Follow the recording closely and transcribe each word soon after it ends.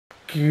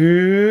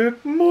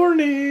Good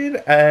morning,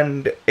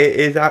 and it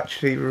is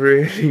actually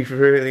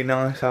really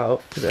nice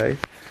out today.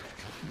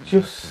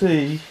 Just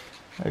see,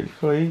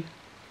 hopefully,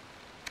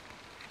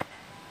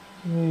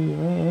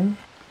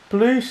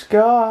 blue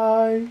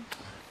sky.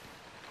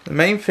 The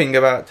main thing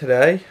about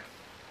today,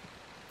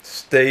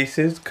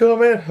 Stacey's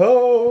coming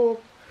home,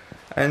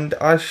 and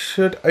I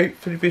should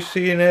hopefully be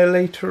seeing her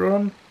later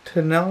on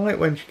tonight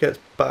when she gets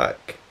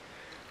back.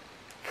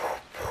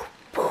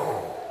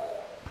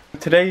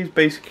 Today is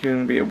basically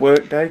going to be a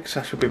work day because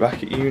I should be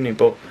back at uni,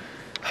 but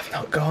I've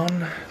not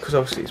gone because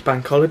obviously it's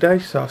bank holiday,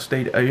 so I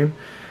stayed at home.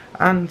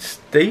 And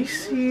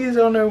Stacey is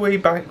on her way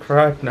back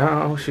right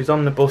now. She's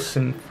on the bus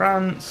in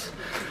France,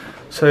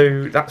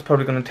 so that's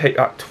probably going to take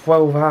like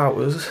 12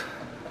 hours.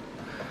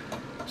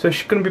 So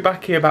she's going to be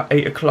back here about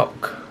 8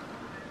 o'clock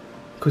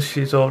because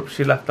she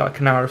left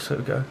like an hour or so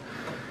ago.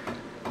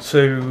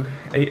 So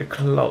 8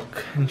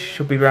 o'clock, and she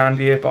should be around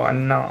here by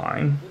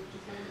 9.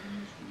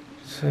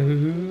 So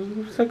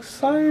it's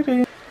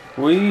exciting.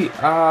 We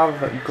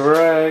have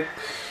Greg's.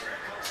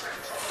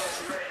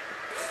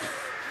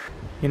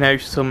 You know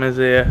summer's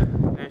here.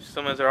 You know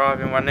summer's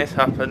arriving when this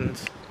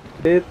happens.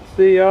 It's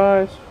the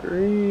ice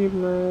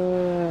cream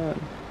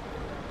man.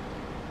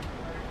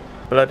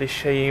 Bloody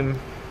shame.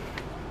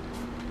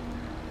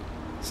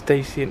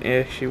 Stacey in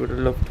here, she would have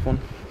loved one.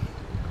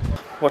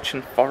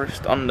 Watching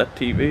Forest on the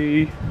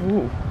TV.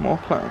 Ooh, more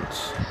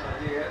plants.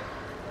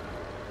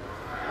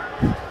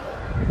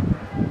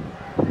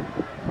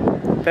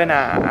 Very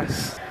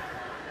nice.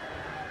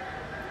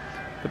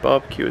 The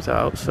barbecue is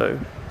out, so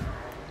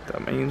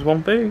that means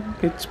one thing,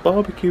 it's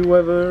barbecue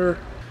weather.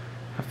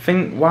 I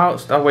think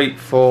whilst I wait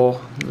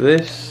for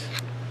this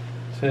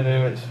to do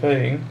its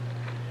thing,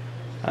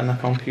 and the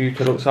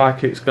computer looks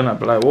like it's gonna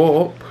blow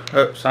up,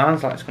 it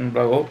sounds like it's gonna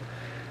blow up,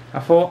 I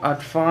thought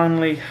I'd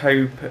finally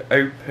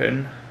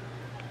open.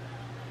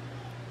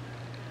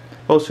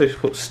 Also just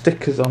put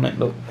stickers on it,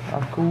 look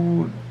how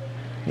cool.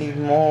 Need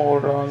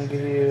more on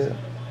here.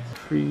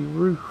 Tree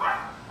roof.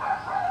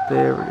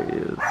 There it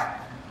is.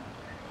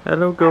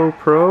 Hello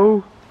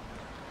GoPro.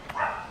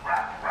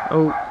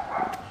 Oh,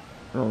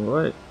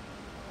 alright.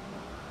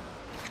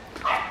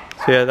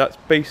 So yeah, that's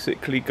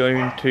basically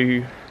going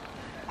to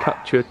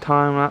capture a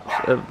time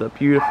lapse of the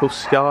beautiful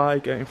sky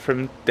going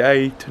from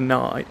day to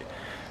night.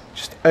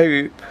 Just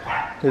hope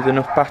there's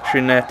enough battery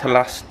in there to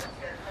last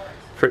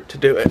for it to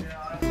do it.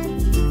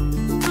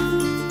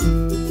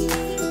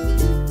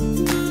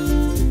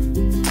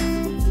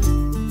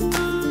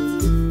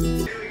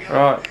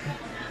 Right,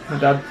 my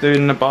dad's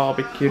doing the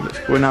barbecue, let's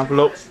go and have a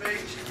look.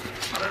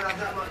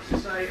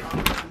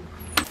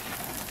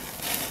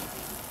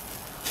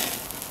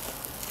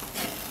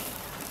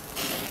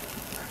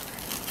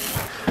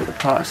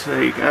 Right, so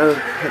there you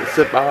go, it's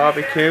a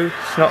barbecue.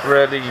 It's not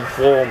really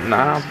warm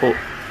now, but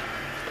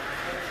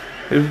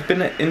there's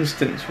been an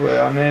instance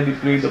where I nearly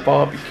blew the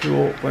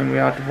barbecue up when we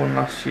had one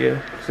last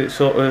year, because it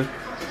sort of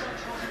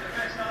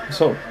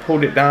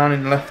pulled it down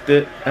and left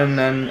it, and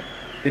then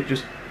it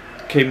just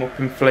came up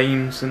in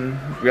flames, and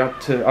we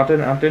had to. I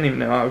don't even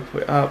know how to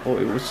put it out,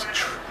 but it was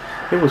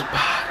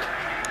bad.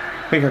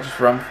 I think I just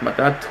ran for my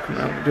dad to come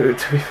out and do it,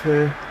 to be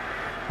fair.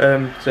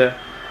 So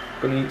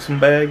gonna eat some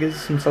burgers,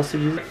 some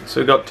sausages. So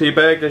we got 2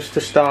 burgers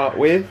to start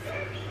with.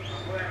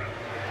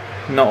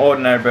 Not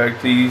ordinary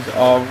burgers. These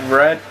are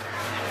red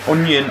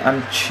onion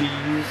and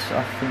cheese.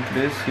 I think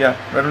it is. Yeah,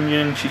 red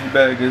onion and cheese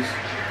burgers.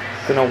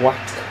 Gonna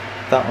whack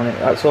that on it.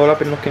 That's all I've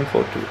been looking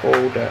forward to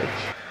all day.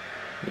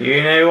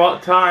 You know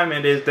what time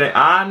it is,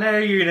 I know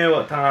you know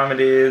what time it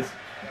is.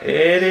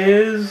 It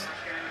is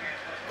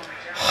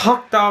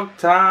hot dog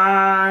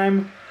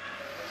time.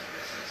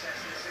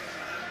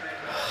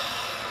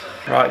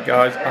 Right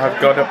guys,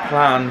 I've got a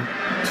plan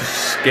to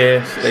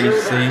scare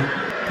Stacey.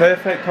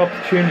 Perfect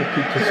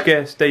opportunity to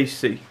scare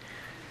Stacey.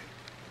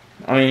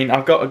 I mean,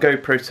 I've got a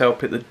GoPro set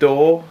up at the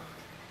door.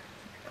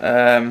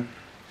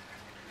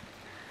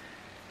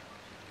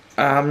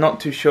 I'm not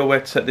too sure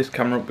where to set this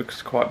camera up because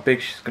it's quite big,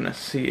 she's going to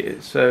see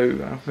it, so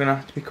I'm going to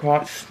have to be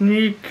quite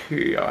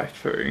sneaky, I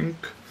think.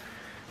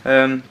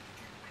 But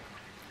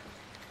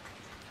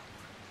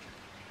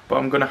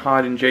I'm going to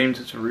hide in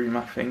James's room,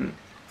 I think.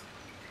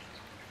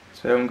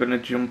 So I'm going to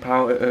jump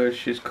out at her,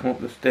 she's come up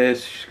the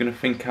stairs, she's going to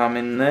think I'm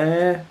in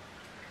there.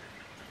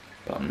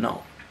 But I'm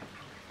not.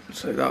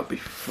 So that'll be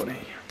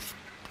funny.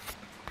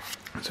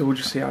 So we'll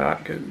just see how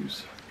that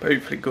goes. But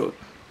hopefully good.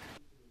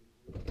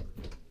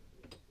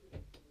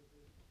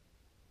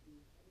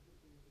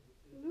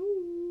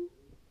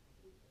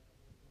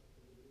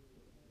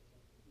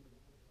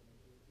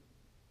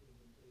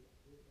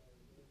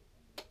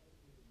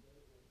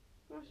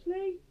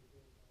 Ashley,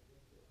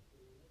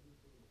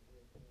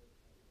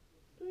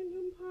 don't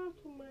jump out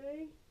on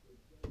me.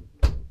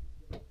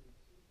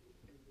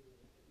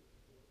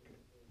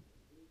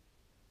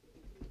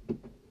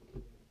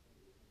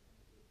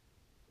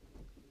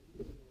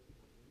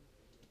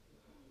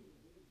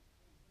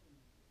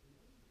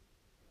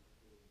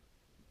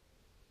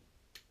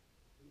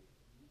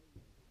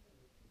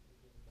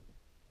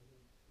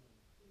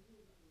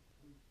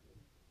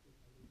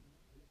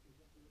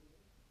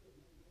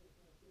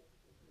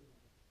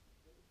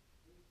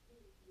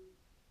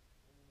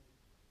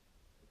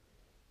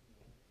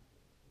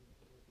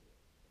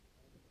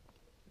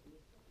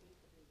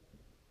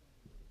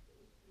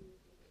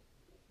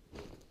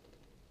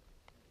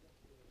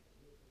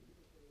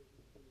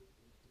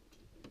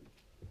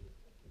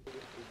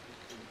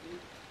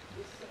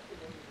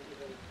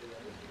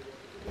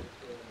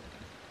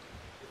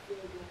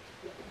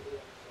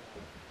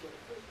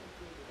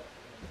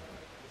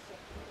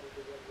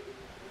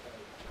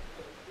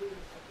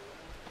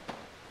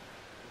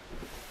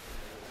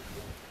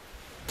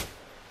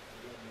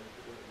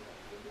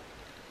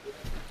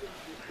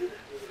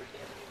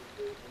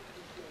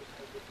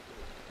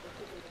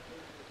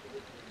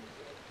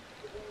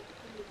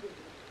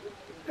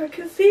 I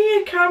can see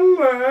your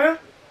camera.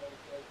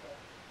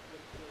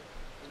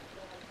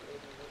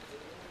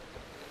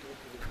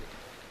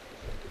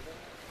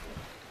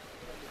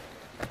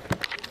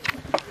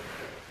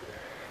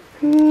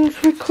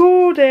 It's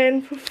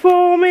recording for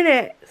 4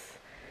 minutes.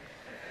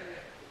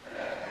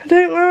 I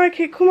don't like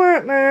it. Come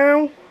out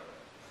now.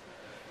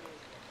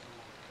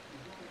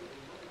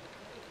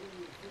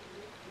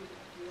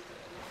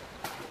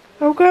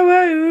 I'll go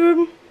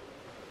home.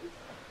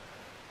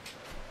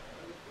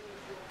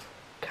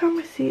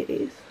 Camera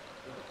series.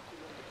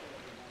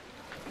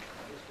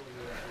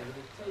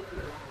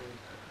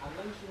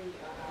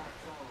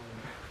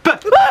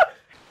 But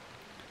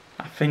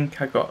I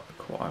think I got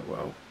quite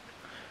well.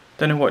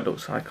 Don't know what it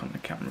looks like on the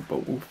camera,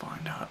 but we'll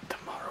find out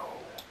tomorrow.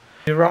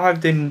 We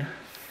arrived in,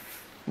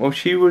 well,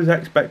 she was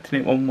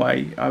expecting it one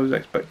way, I was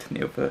expecting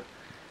the other,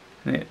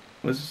 and it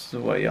was the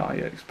way I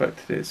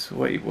expected it. It's the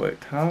way it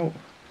worked out.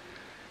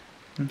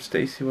 And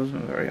Stacey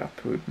wasn't very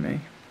happy with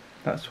me.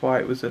 That's why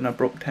it was an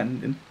abrupt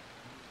ending.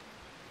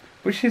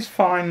 But she's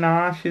fine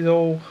now. She's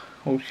all,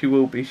 oh, she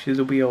will be.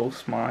 She'll be all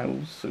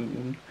smiles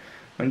soon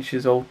when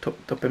she's all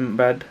tucked up in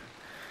bed.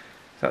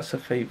 That's her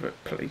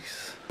favourite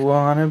place.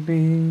 Wanna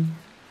be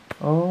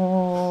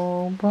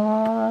all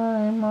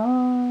by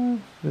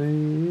myself.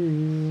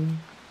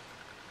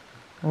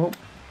 Oh,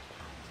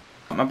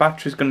 my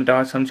battery's gonna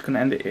die, so I'm just gonna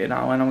end it here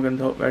now, and I'm gonna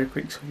talk very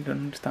quick so you don't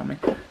understand me.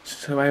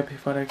 So I hope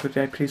you've had a good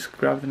day. Please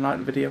subscribe and like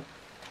the video.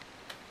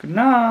 Good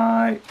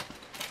night.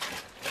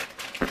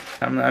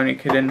 I'm only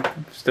kidding.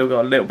 I've still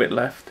got a little bit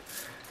left,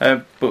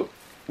 but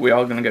we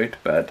are gonna go to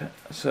bed.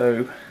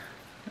 So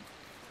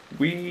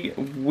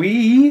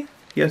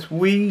yes,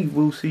 we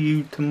will see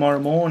you tomorrow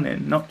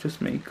morning. Not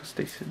just me, because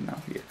Stacey's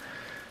now here.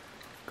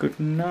 Good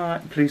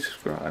night. Please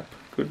subscribe.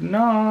 Good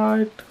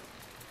night.